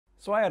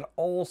So I had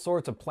all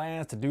sorts of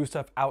plans to do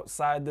stuff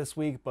outside this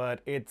week,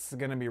 but it's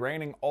gonna be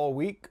raining all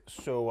week,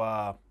 so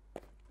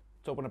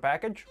let's open a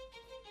package.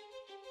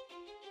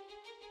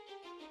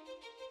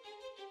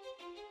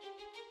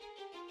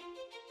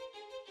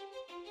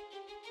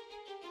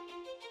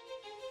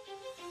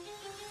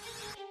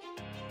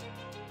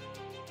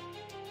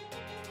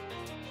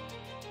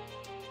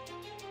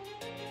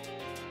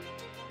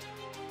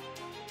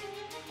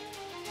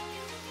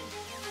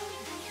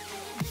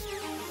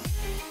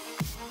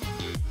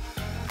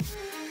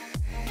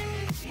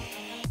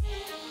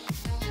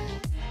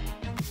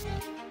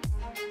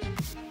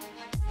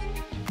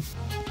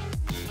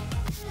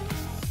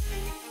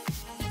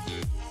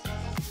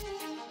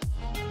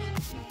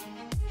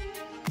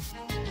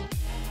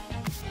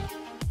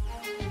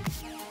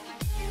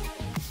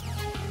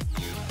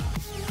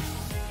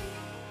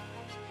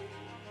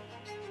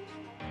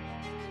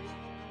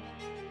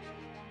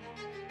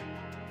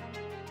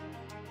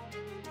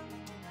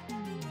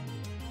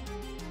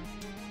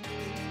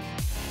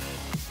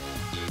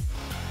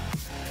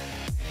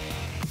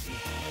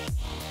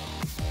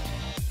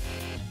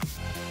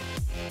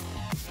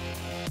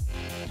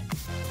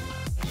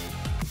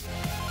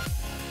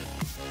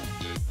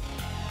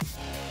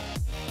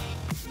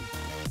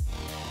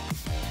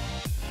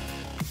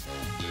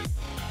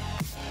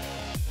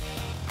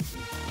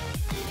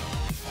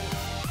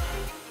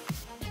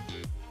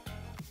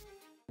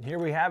 Here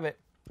we have it,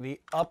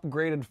 the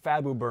upgraded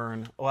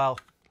Fabuburn. Well,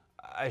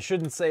 I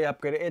shouldn't say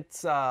upgraded.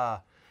 It's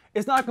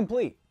not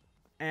complete,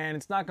 and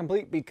it's not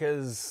complete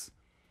because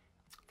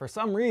for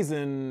some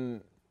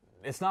reason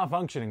it's not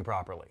functioning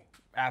properly.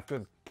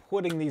 After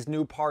putting these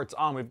new parts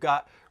on, we've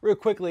got real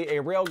quickly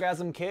a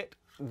Railgasm kit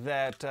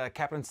that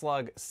Captain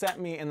Slug sent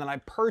me, and then I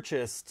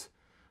purchased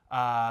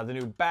the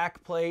new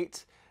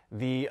backplate,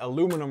 the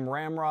aluminum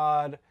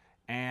ramrod,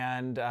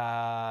 and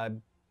I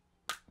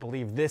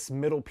believe this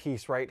middle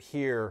piece right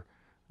here.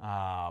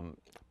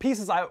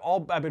 Pieces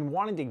I've been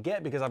wanting to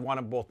get because I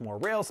wanted both more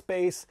rail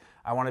space.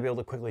 I want to be able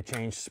to quickly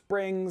change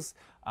springs.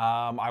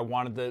 I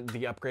wanted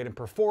the upgrade in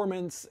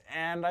performance,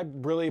 and I've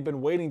really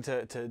been waiting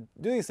to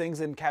do these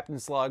things. And Captain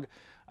Slug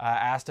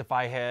asked if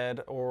I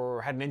had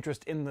an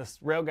interest in this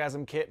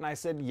Railgasm kit, and I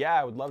said, yeah,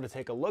 I would love to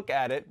take a look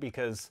at it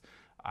because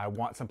I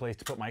want someplace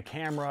to put my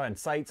camera and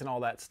sights and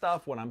all that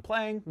stuff when I'm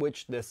playing,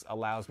 which this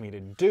allows me to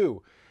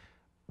do.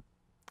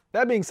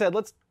 That being said,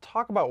 let's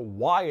talk about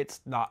why it's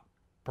not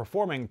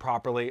performing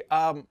properly.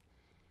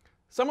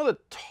 Some of the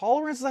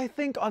tolerances, I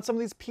think, on some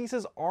of these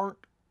pieces aren't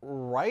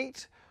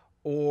right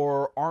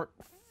or aren't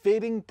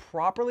fitting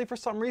properly for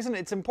some reason.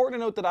 It's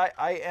important to note that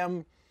I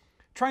am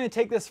trying to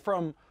take this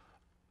from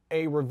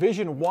a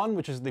revision 1,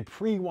 which is the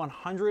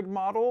pre-100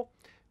 model,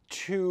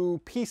 to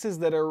pieces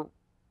that are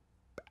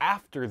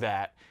after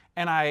that.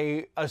 And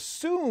I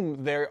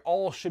assume they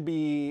all should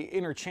be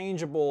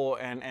interchangeable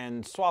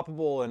and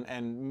swappable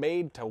and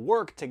made to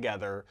work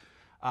together.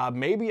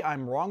 Maybe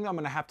I'm wrong. I'm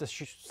going to have to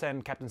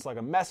send Captain Slug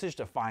a message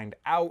to find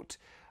out.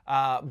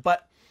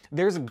 But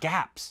there's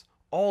gaps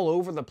all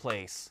over the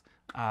place.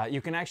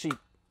 You can actually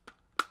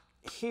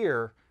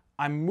hear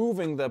I'm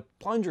moving the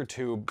plunger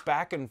tube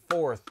back and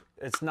forth.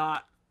 It's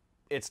not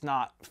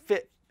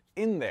fit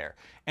in there.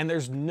 And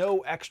there's no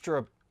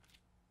extra.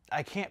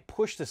 I can't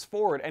push this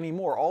forward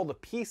anymore. All the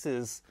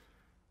pieces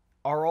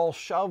are all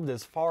shoved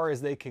as far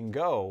as they can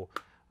go.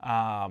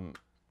 I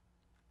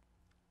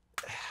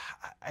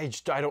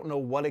don't know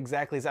what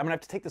exactly is. I'm gonna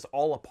have to take this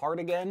all apart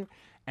again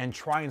and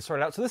try and sort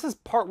it out. So this is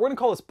we're gonna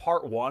call this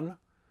part 1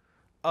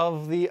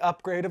 of the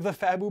upgrade of the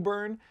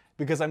Fabuburn,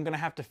 because I'm gonna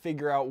have to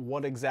figure out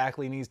what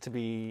exactly needs to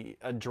be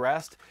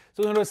addressed.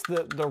 So notice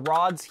the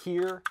rods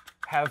here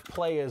have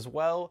play as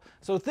well.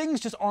 So things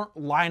just aren't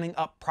lining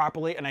up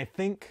properly, and I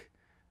think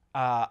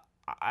I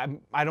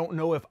don't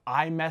know if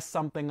I messed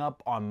something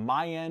up on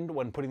my end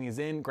when putting these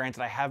in.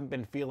 Granted, I haven't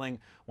been feeling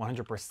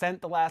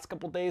 100% the last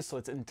couple days, so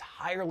it's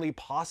entirely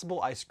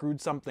possible I screwed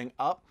something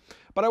up.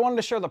 But I wanted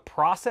to share the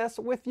process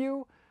with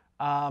you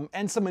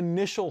and some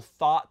initial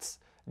thoughts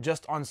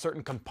just on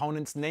certain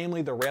components,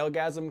 namely the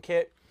Railgasm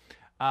kit.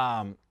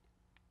 I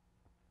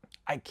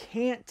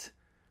can't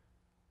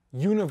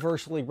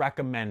universally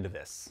recommend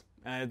this.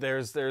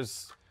 There's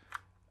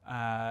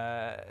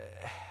a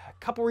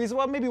couple reasons.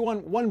 Well, maybe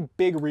one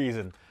big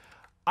reason.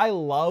 I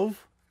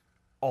love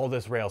all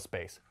this rail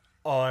space.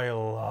 I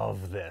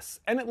love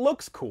this, and it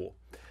looks cool.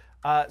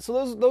 So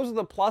those are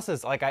the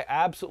pluses. Like, I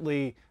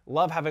absolutely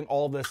love having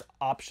all this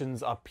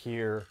options up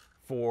here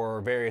for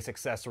various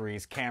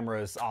accessories,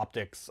 cameras,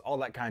 optics, all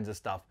that kinds of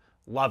stuff.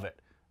 Love it.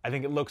 I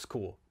think it looks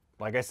cool.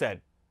 Like I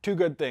said, two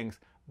good things.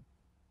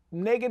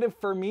 Negative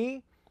for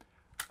me,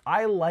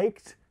 I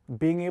liked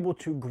being able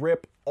to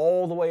grip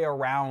all the way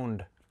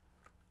around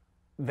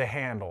the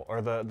handle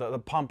or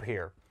the pump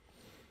here.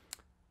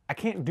 I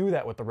can't do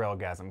that with the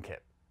Railgasm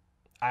kit.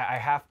 I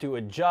have to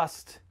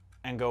adjust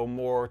and go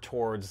more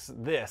towards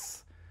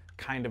this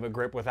kind of a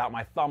grip without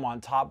my thumb on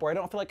top, where I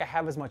don't feel like I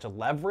have as much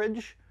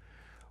leverage,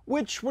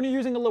 which when you're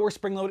using a lower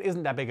spring load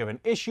isn't that big of an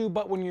issue,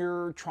 but when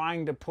you're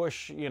trying to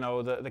push, you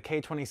know, the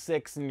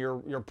K26 and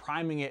you're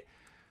priming it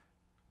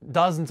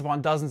dozens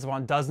upon dozens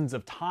upon dozens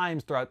of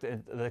times throughout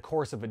the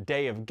course of a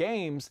day of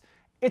games,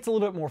 it's a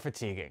little bit more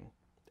fatiguing.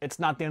 It's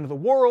not the end of the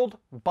world,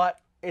 but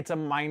it's a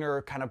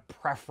minor kind of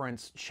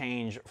preference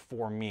change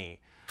for me.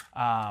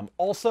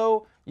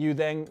 Also, you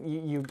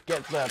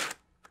get the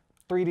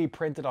 3D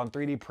printed on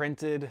 3D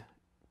printed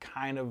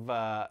kind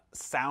of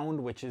sound,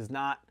 which is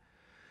not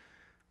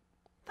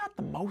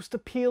the most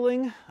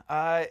appealing.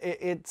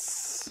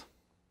 It's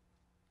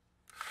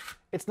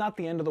not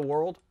the end of the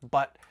world,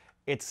 but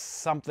it's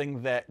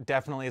something that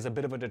definitely is a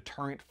bit of a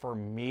deterrent for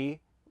me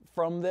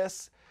from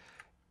this.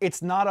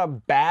 It's not a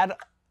bad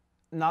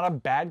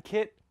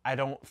kit. I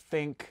don't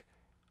think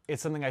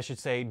it's something I should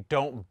say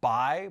don't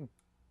buy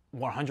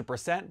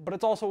 100%, but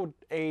it's also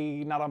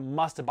not a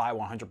must-buy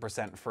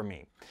 100% for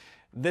me.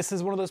 This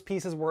is one of those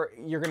pieces where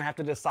you're going to have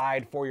to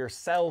decide for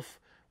yourself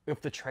if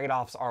the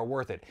trade-offs are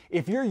worth it.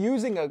 If you're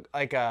using an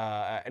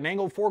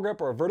angled foregrip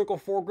or a vertical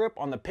foregrip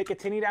on the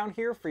Picatinny down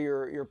here for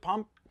your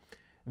pump,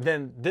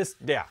 then this,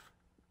 yeah,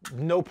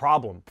 no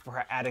problem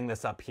for adding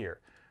this up here.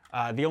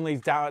 The only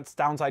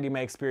downside you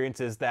may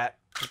experience is that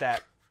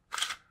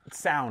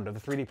sound of the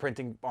 3D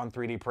printing on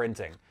 3D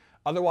printing.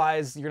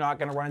 Otherwise, you're not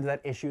going to run into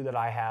that issue that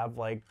I have,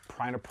 like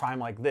trying to prime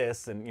like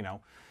this and, you know,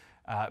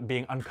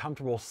 being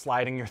uncomfortable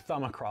sliding your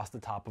thumb across the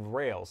top of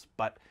rails.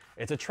 But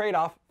it's a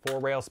trade-off for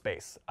rail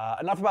space.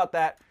 Enough about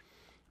that.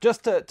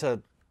 Just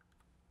to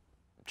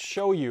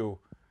show you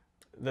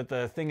that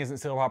the thing isn't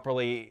sealed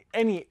properly,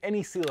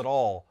 any seal at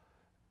all,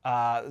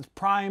 it's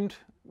primed,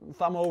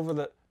 thumb over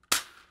the...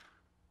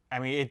 I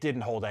mean, it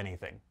didn't hold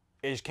anything.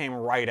 It just came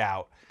right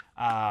out.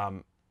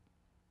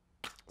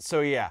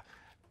 So yeah,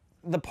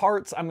 the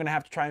parts I'm gonna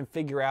have to try and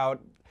figure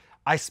out.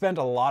 I spent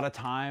a lot of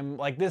time,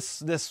 like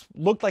this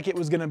looked like it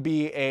was gonna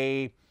be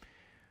a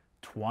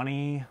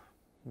 20,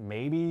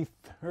 maybe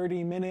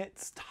 30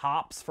 minutes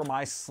tops for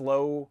my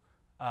slow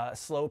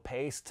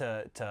pace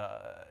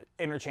to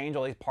interchange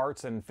all these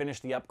parts and finish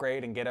the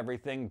upgrade and get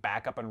everything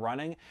back up and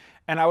running.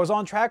 And I was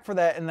on track for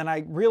that, and then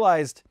I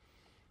realized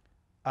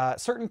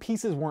certain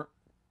pieces weren't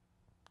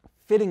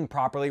fitting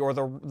properly, or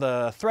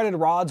the threaded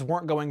rods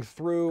weren't going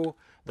through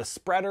the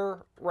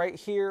spreader right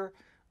here.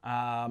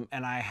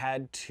 And I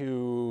had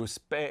to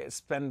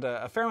spend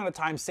a fair amount of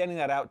time sanding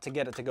that out to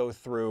get it to go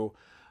through.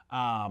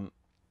 And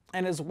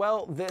as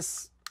well,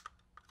 this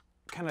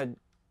kind of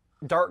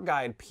dart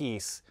guide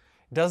piece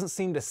doesn't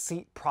seem to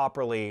seat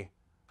properly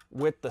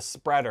with the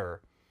spreader.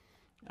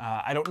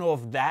 I don't know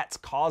if that's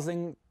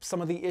causing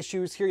some of the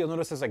issues here. You'll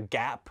notice there's a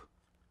gap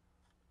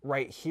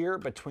right here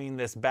between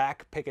this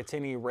back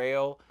Picatinny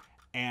rail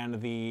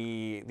and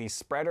the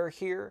spreader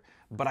here,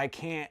 but I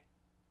can't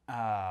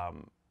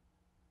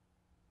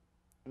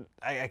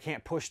I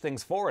can't push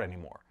things forward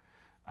anymore.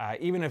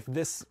 Even if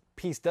this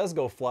piece does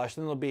go flush,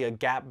 then there'll be a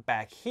gap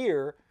back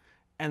here,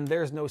 and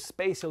there's no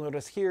space. You'll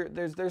notice here,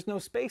 there's no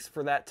space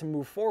for that to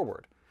move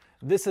forward.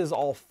 This is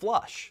all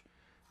flush.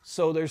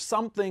 So there's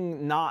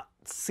something not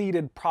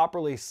seated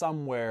properly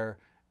somewhere.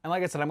 And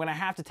like I said, I'm gonna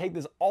have to take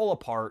this all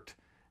apart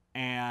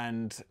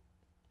and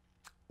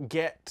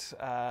get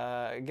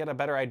a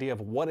better idea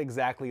of what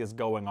exactly is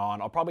going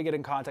on. I'll probably get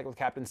in contact with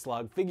Captain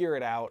Slug, figure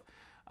it out,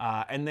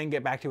 and then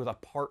get back to you with a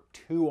part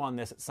 2 on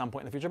this at some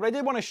point in the future. But I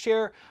did want to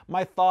share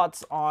my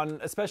thoughts on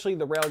especially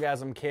the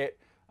Railgasm kit,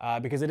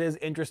 because it is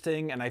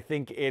interesting, and I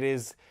think it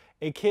is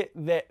a kit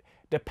that,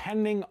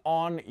 depending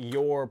on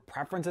your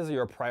preferences or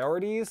your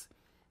priorities,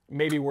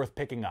 may be worth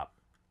picking up.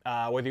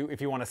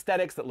 If you want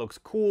aesthetics that looks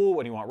cool,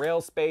 when you want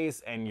rail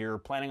space, and you're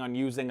planning on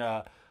using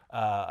a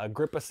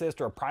grip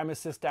assist or a prime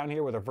assist down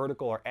here, whether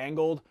vertical or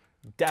angled,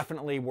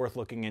 definitely worth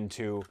looking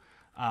into.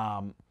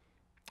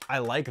 I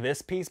like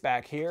this piece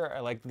back here. I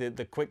like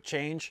the quick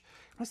change.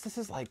 Notice this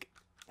is like,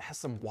 has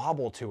some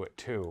wobble to it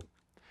too.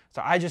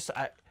 So this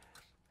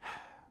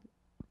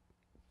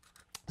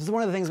is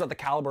one of the things about the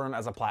Caliburn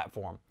as a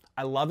platform.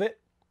 I love it,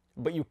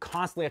 but you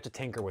constantly have to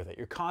tinker with it.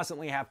 You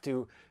constantly have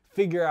to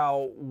figure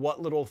out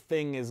what little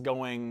thing is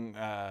going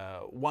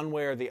one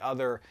way or the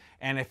other.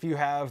 And if you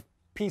have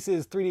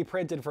pieces 3D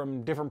printed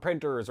from different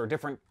printers or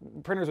different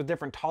printers with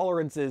different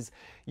tolerances,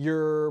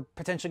 you're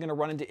potentially going to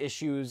run into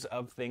issues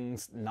of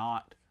things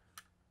not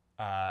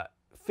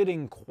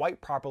fitting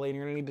quite properly, and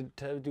you're going to need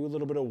to do a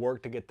little bit of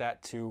work to get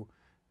that to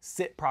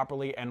sit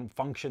properly and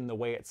function the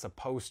way it's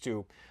supposed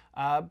to.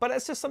 But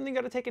it's just something you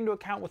got to take into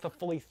account with a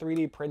fully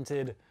 3D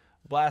printed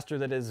blaster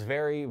that is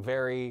very,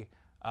 very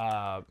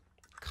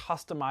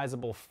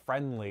customizable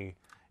friendly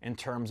in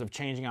terms of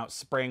changing out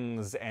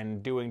springs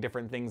and doing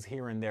different things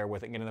here and there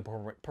with it, getting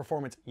the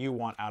performance you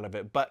want out of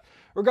it. But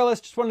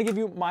regardless, just wanted to give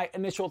you my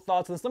initial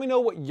thoughts on this. Let me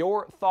know what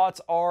your thoughts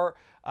are.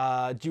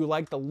 Do you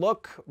like the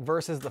look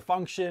versus the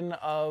function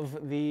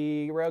of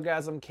the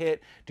Railgasm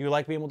kit? Do you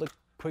like being able to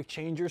quick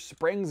change your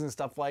springs and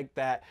stuff like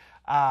that?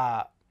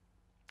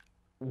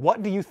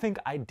 What do you think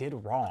I did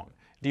wrong?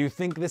 Do you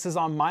think this is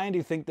on mine? Do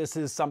you think this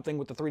is something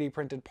with the 3D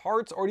printed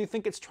parts? Or do you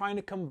think it's trying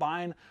to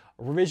combine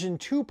revision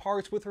 2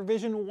 parts with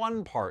revision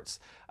 1 parts?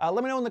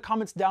 Let me know in the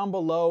comments down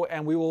below,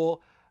 and we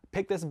will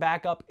pick this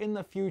back up in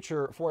the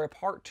future for a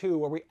part 2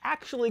 where we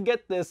actually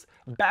get this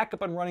back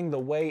up and running the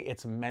way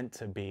it's meant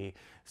to be.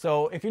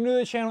 So if you're new to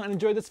the channel and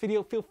enjoyed this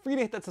video, feel free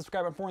to hit that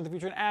subscribe button for more in the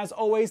future. And as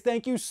always,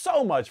 thank you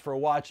so much for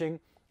watching.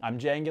 I'm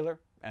Jangular,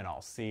 and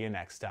I'll see you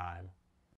next time.